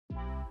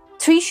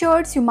Three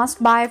shirts you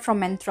must buy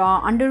from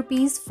Myntra under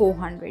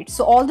 ₹400.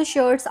 So all the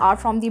shirts are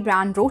from the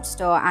brand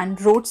Roadster,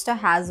 and Roadster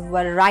has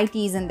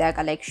varieties in their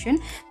collection.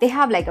 They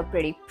have like a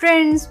pretty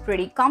prints,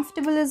 pretty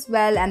comfortable as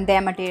well, and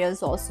their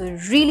materials also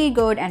really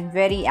good and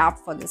very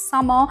apt for the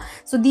summer.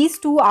 So these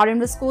two are in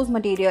viscose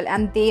material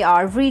and they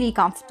are really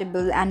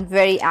comfortable and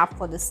very apt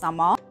for the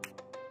summer.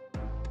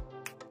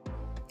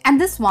 And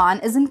this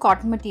one is in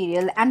cotton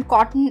material, and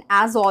cotton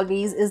as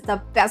always is the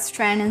best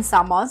trend in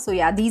summer. So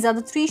yeah, these are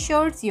the three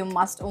shirts you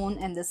must own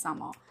in the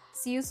summer.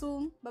 See you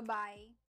soon. Bye bye.